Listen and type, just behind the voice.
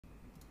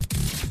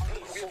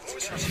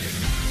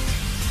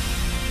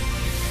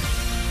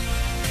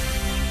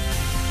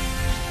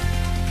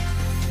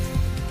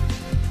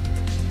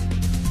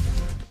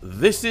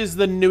This is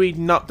the New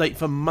Eden update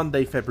for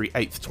Monday, February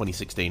 8th,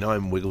 2016.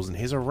 I'm Wiggles, and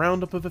here's a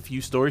roundup of a few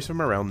stories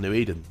from around New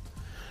Eden.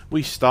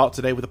 We start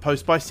today with a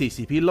post by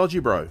CCP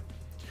Logibro.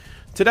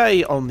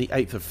 Today, on the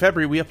 8th of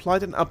February, we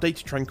applied an update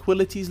to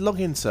Tranquility's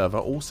login server,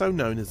 also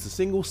known as the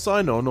Single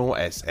Sign-On or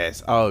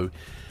SSO.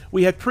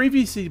 We had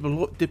previously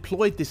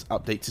deployed this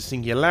update to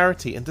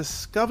Singularity and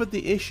discovered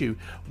the issue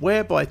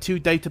whereby two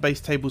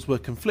database tables were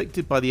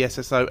conflicted by the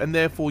SSO, and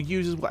therefore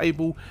users were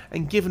able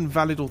and given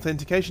valid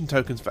authentication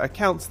tokens for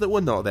accounts that were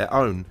not their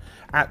own.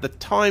 At the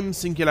time,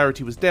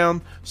 Singularity was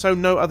down, so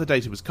no other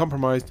data was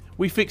compromised.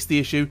 We fixed the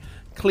issue,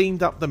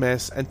 cleaned up the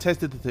mess, and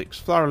tested the fix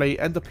thoroughly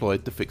and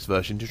deployed the fixed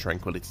version to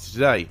Tranquility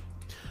today.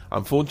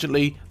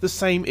 Unfortunately, the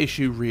same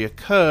issue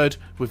reoccurred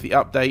with the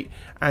update,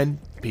 and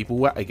people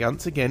were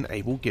once again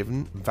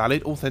given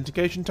valid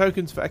authentication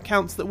tokens for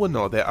accounts that were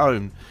not their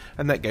own,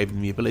 and that gave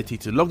them the ability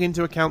to log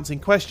into accounts in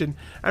question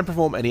and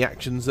perform any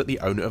actions that the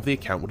owner of the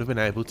account would have been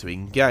able to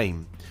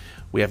in-game.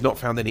 We have not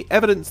found any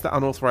evidence that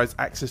unauthorized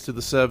access to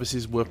the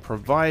services were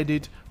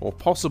provided or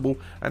possible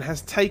and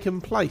has taken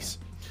place,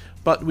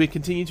 but we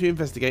continue to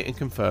investigate and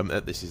confirm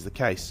that this is the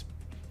case.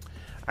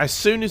 As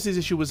soon as this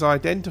issue was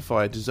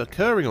identified as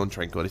occurring on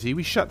Tranquility,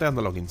 we shut down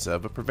the login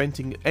server,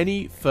 preventing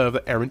any further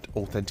errant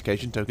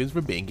authentication tokens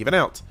from being given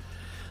out.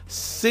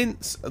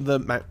 Since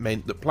that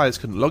meant that players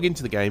couldn't log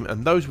into the game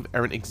and those with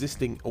errant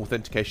existing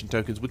authentication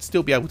tokens would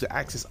still be able to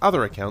access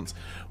other accounts,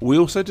 we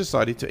also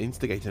decided to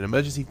instigate an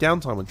emergency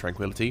downtime on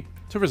Tranquility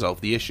to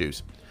resolve the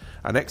issues.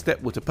 Our next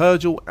step was to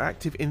purge all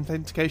active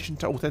authentication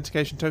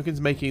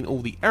tokens, making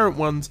all the errant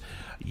ones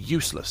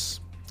useless,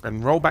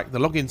 and roll back the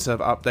login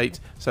server update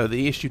so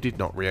the issue did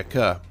not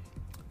reoccur.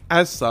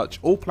 As such,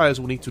 all players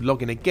will need to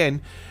log in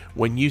again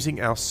when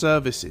using our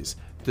services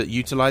that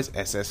utilize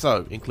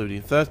SSO,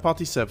 including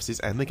third-party services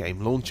and the game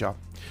launcher.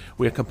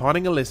 We are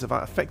compiling a list of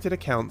our affected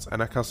accounts,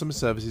 and our customer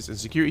services and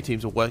security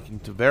teams are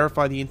working to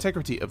verify the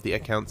integrity of the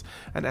accounts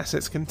and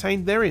assets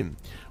contained therein.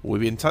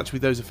 We'll be in touch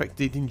with those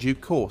affected in due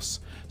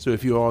course, so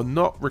if you are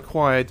not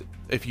required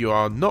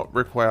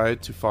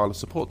to file a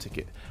support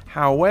ticket.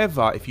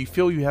 However, if you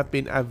feel you have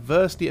been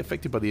adversely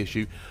affected by the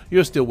issue, you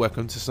are still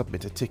welcome to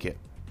submit a ticket.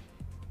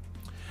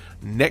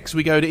 Next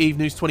we go to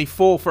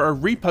EveNews24 for a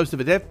repost of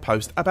a dev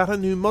post about a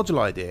new module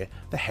idea,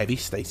 the Heavy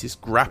Stasis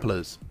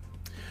Grapplers.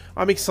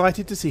 I'm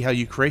excited to see how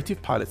you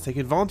creative pilots take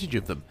advantage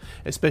of them,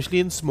 especially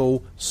in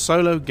small,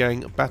 solo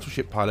gang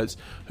battleship pilots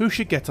who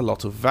should get a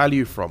lot of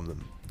value from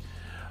them.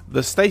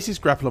 The Stasis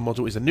Grappler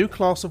module is a new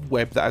class of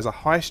web that has a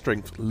high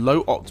strength,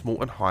 low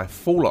optimal and high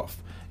fall off.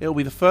 It will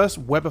be the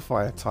first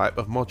webifier type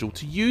of module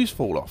to use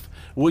fall off,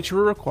 which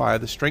will require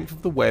the strength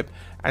of the web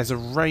as a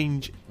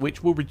range,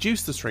 which will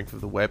reduce the strength of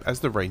the web as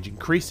the range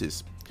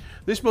increases.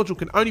 This module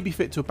can only be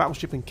fit to a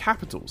battleship in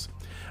capitals,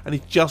 and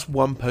is just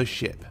one per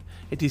ship.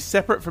 It is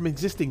separate from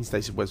existing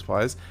Stasis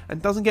webifiers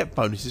and doesn't get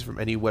bonuses from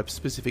any web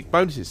specific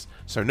bonuses,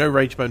 so no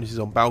range bonuses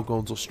on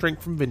Balgons or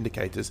strength from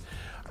Vindicators,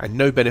 and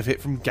no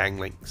benefit from gang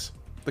links.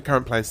 The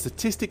current planned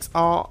statistics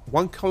are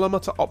 1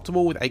 km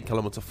optimal with 8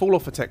 km fall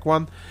off for Tech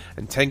 1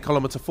 and 10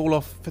 km fall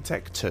off for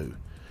Tech 2.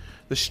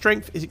 The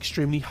strength is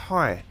extremely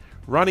high,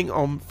 running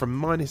on from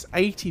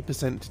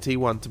 -80% to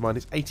T1 to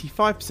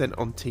 -85%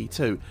 on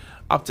T2,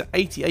 up to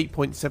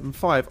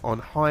 88.75 on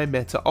High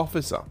Meta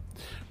Officer.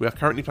 We are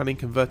currently planning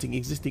converting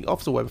existing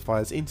officer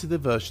webifiers into the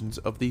versions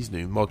of these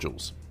new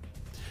modules.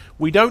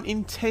 We don't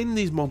intend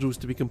these modules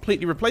to be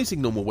completely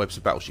replacing normal webs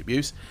for battleship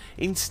use.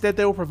 Instead,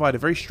 they will provide a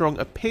very strong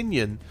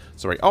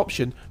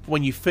option for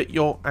when you fit for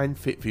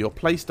your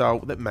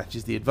playstyle that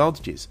matches the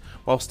advantages,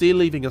 while still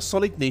leaving a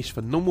solid niche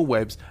for normal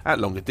webs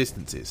at longer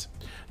distances.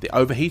 The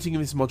overheating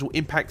of this module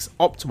impacts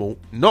optimal,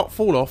 not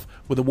fall off,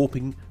 with a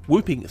whooping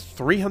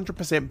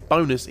 300%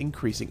 bonus,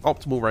 increasing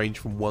optimal range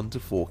from 1 to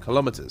 4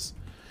 kilometers.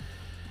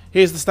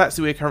 Here's the stats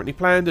that we are currently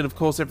planned, and of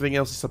course everything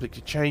else is subject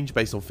to change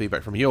based on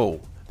feedback from you all.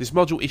 This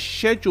module is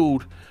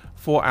scheduled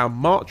for our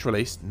March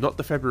release, not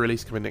the February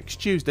release coming next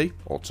Tuesday,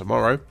 or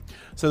tomorrow,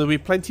 so there will be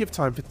plenty of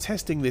time for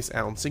testing this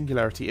out on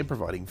Singularity and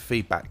providing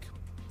feedback.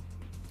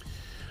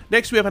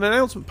 Next we have an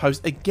announcement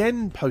post,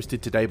 again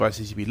posted today by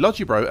CCP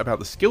Logibro, about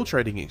the skill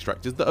trading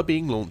extractors that are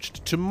being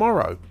launched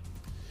tomorrow.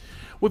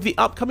 With the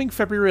upcoming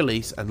February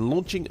release and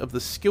launching of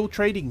the skill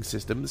trading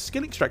system, the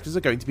skill extractors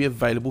are going to be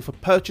available for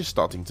purchase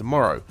starting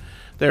tomorrow.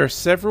 There are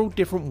several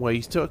different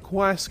ways to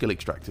acquire skill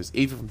extractors,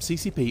 either from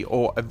CCP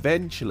or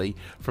eventually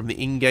from the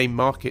in-game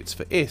markets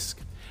for ISK.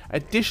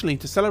 Additionally,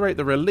 to celebrate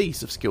the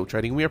release of skill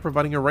trading, we are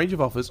providing a range of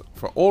offers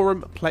for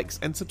Aurum, Plex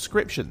and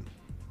subscription.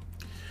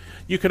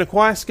 You can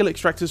acquire skill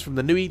extractors from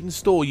the New Eden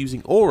store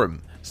using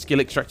Aurum. Skill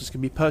extractors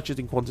can be purchased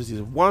in quantities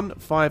of 1,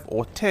 5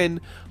 or 10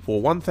 for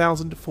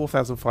 1,000,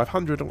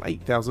 4,500 or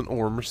 8,000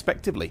 Aurum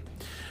respectively.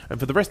 And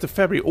for the rest of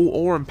February, all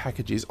Aurum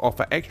packages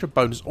offer extra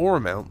bonus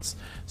Aurum amounts,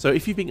 so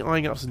if you've been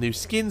eyeing up some new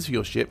skins for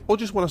your ship or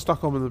just want to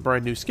stock on with the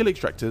brand new skill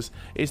extractors,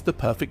 it's the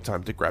perfect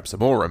time to grab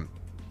some Aurum.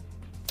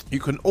 You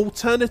can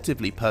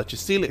alternatively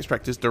purchase skill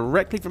extractors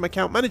directly from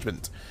account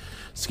management.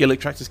 Skill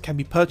extractors can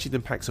be purchased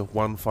in packs of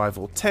 1, 5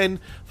 or 10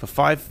 for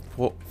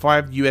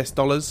 $5 US,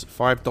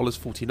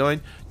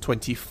 $5.49,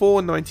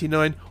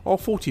 $24.99 or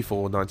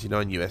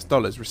 $44.99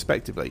 US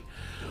respectively.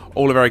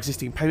 All of our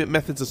existing payment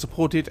methods are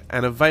supported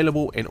and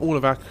available in all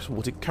of our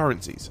supported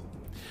currencies.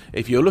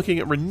 If you're looking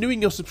at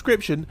renewing your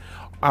subscription,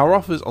 our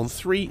offers on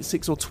 3,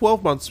 6 or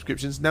 12 month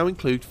subscriptions now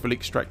include full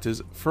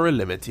extractors for a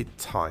limited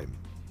time.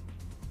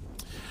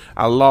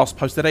 Our last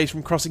post today is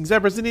from Crossing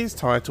Zebras and is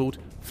titled,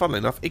 funnily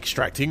enough,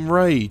 Extracting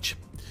Rage.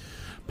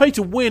 Pay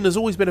to win has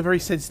always been a very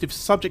sensitive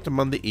subject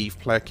among the EVE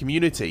player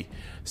community.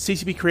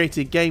 CCP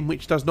created a game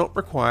which does not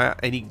require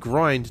any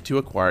grind to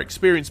acquire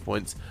experience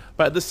points,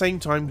 but at the same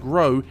time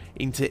grow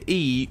in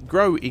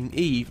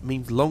EVE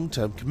means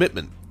long-term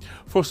commitment.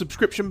 For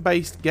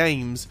subscription-based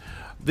games,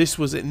 this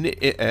was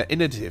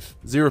innovative.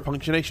 Zero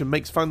Punctuation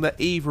makes fun that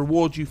EVE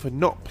rewards you for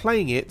not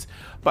playing it,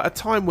 but a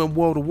time when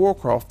World of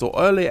Warcraft or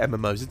earlier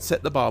MMOs had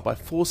set the bar by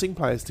forcing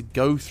players to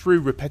go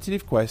through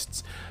repetitive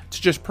quests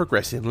to just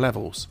progress in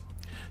levels.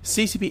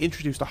 CCP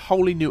introduced a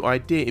wholly new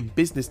idea in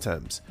business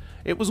terms.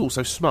 It was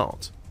also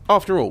smart.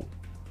 After all,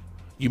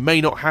 you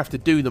may not have to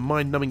do the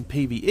mind-numbing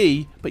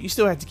PvE, but you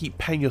still had to keep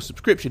paying your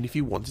subscription if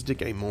you wanted to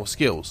gain more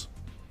skills.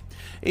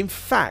 In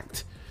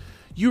fact,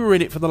 you were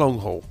in it for the long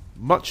haul,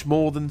 much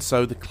more than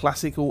so the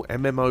classical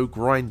MMO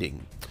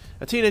grinding.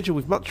 A teenager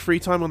with much free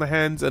time on their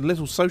hands and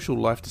little social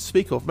life to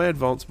speak of may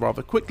advance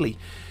rather quickly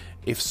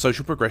if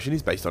social progression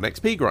is based on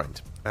XP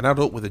grind. An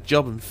adult with a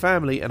job and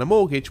family and a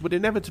mortgage would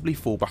inevitably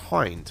fall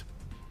behind.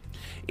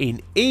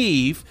 In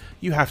EVE,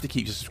 you have to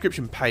keep your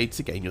subscription paid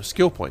to gain your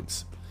skill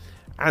points.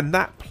 And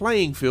that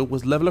playing field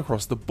was level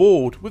across the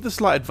board, with the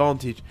slight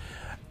advantage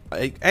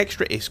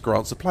extra ISK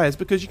grants to players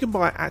because you can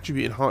buy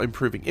attribute and heart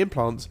improving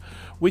implants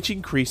which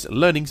increase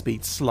learning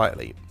speed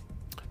slightly.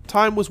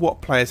 Time was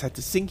what players had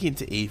to sink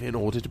into EVE in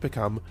order to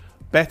become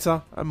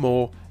better and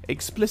more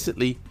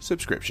explicitly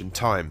subscription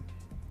time.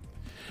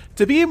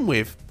 To begin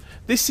with,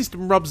 this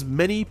system rubs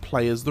many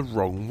players the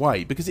wrong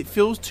way because it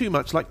feels too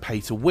much like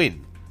pay to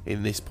win.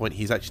 In this point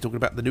he's actually talking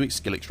about the new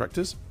skill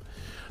extractors.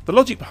 The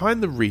logic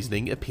behind the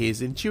reasoning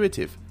appears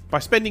intuitive. By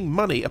spending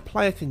money, a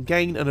player can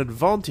gain an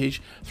advantage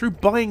through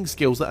buying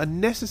skills that are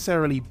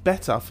necessarily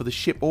better for the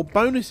ship or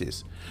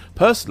bonuses.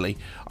 Personally,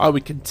 I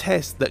would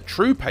contest that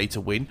true pay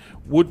to win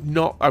would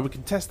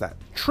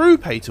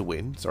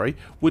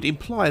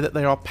imply that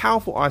they are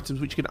powerful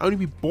items which can only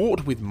be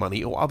bought with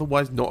money or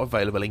otherwise not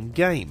available in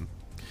game.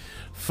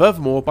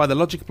 Furthermore, by the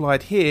logic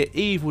applied here,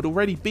 EVE would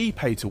already be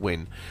pay to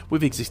win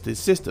with existing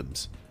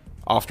systems.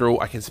 After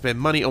all, I can spend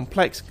money on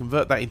Plex,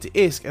 convert that into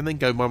ISK, and then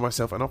go buy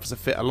myself an Officer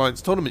Fit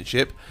Alliance tournament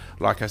ship.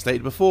 Like I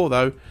stated before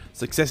though,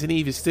 success in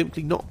EVE is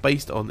simply not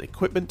based on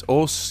equipment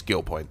or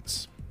skill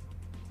points.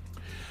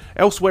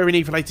 Elsewhere in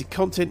EVE related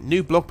content,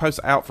 new blog posts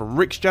are out from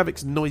Rick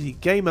Javix and Noisy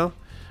Gamer,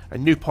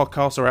 and new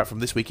podcasts are out from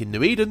This Week in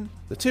New Eden,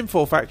 The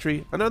Tinfoil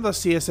Factory, and another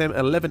CSM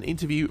 11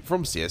 interview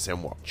from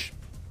CSM Watch.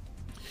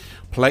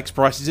 Plex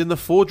prices in the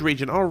Forge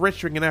region are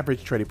registering an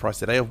average traded price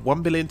today of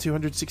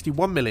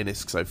 1,261,000,000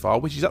 ISK so far,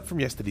 which is up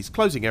from yesterday's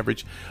closing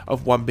average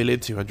of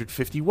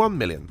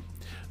 1,251,000,000.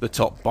 The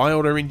top buy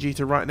order in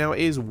Jita right now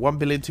is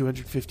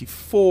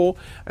 1,254,000,000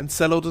 and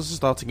sell orders are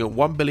starting at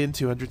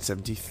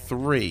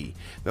 1,273,000,000.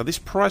 Now this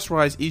price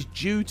rise is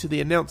due to the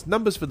announced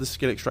numbers for the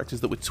skill extractors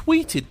that were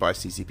tweeted by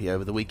CCP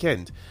over the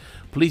weekend.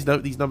 Please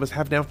note these numbers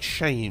have now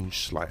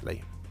changed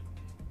slightly.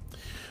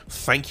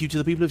 Thank you to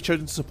the people who have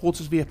chosen to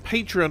support us via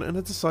Patreon and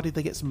have decided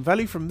they get some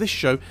value from this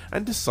show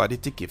and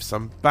decided to give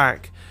some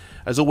back.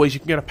 As always,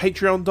 you can go to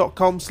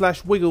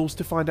patreon.com/wiggles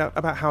to find out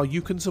about how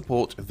you can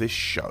support this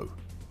show.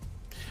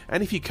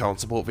 And if you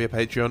can't support via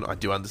Patreon, I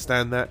do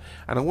understand that,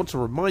 and I want to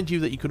remind you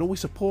that you can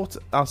always support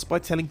us by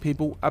telling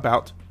people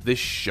about this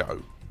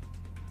show.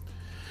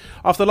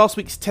 After last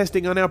week's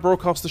testing, I now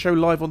broadcast the show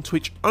live on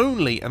Twitch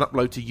only and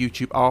upload to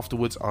YouTube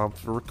afterwards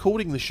after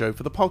recording the show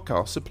for the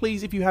podcast. So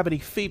please, if you have any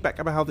feedback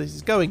about how this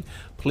is going,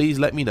 please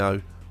let me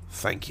know.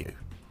 Thank you.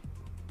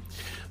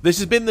 This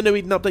has been the New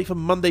Eden Update for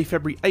Monday,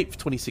 February 8th,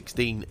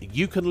 2016.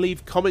 You can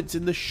leave comments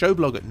in the show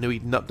blog at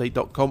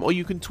newedenupdate.com or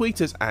you can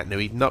tweet us at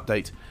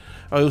newedenupdate.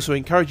 I also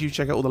encourage you to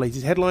check out all the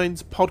latest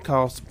headlines,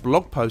 podcasts,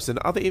 blog posts and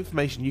other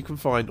information you can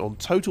find on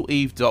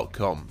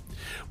TotalEve.com.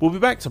 We'll be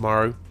back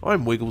tomorrow.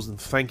 I'm Wiggles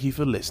and thank you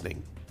for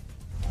listening.